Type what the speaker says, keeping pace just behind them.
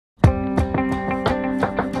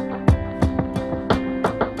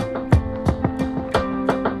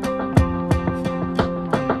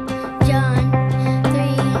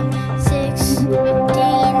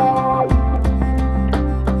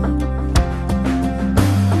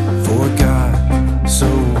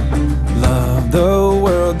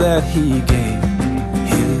that he gave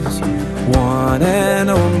his one and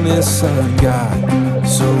only Son. God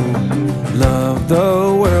so loved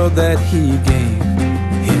the world that he gave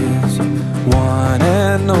his one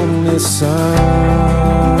and only Son,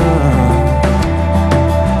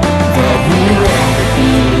 that whoever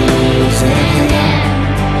believes in him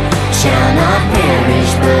shall not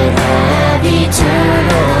perish but have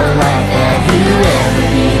eternal life. That whoever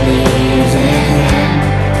believes in him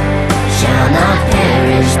shall not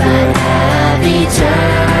perish but have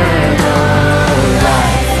eternal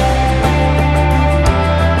life.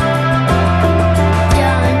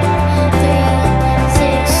 John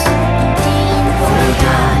 3:16. For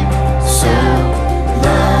God so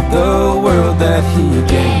loved the world that he